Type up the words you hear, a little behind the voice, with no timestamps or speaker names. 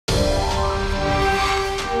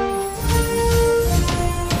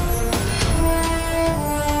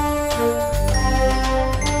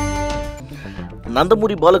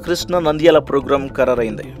Nandamuri Balakrishna Nandyal programme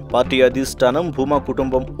ఖరారైంది. Party అధిష్టానం భూమా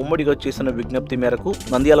కుటుంబం ఉమ్మడిగా చేసిన విజ్ఞప్తి మేరకు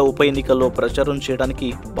నంద్యాల ఉప ఎన్నికల్లో ప్రచారం చేయడానికి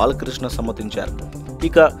బాలకృష్ణ సమ్మతించారు.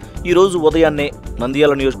 ఇక ఈ రోజు ఉదయాన్నే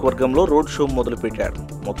నంద్యాల నియోజకవర్గంలో రోడ్ షో మొదలుపెట్టాడు.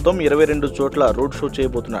 మొత్తం 22 చోట్ల రోడ్ షో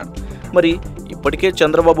చేయబోతున్నాడు. మరి ఇప్పటికే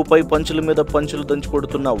చంద్రబాబుపై పంచుల మీద పంచులు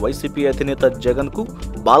దంచుకొడుతున్న వైసీపీ అధినేత జగన్ కు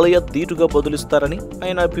బాలయ్య ధీటుగా బదులిస్తారని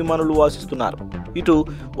ఆయన అభిమానులు ఆశిస్తున్నారు. ఇటు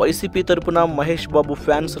వైసీపీ తరపున మహేష్ బాబు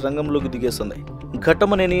ఫ్యాన్స్ రంగంలోకి దిగేసింది.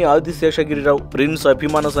 ఘట్టమనేని ఆదిశేషగిరిరావు ప్రిన్స్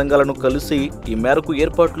అభిమాన సంఘాలను కలిసి ఈ మేరకు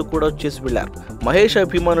ఏర్పాట్లు కూడా చేసి వెళ్లారు. మహేష్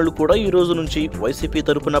అభిమానులు కూడా ఈ రోజు నుంచి వైసీపీ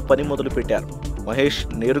తరపున పని మొదలు పెట్టారు. మహేష్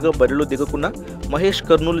నేరుగా బరిలో దిగకున్నా మహేష్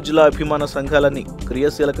కర్నూలు జిల్లా అభిమాన సంఘాలని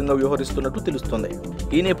క్రియాశీలకంగా వ్యవహరిస్తున్నట్టు తెలుస్తోంది.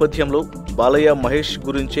 ఈ నేపథ్యంలో బాలయ్య మహేష్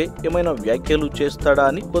గురించే ఏమైనా వ్యాఖ్యలు చేస్తాడా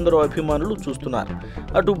అని కొందరు అభిమానులు చూస్తున్నారు.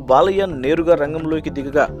 అటు బాలయ్య నేరుగా రంగంలోకి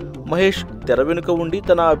దిగగా మహేష్ తెర వెనుక ఉండి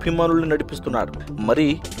తన అభిమానుల్ని నడిపిస్తున్నాడు. మరి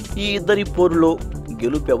ఈ ఇద్దరి పోరులో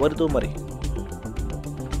గెలుపెవరితో మరి?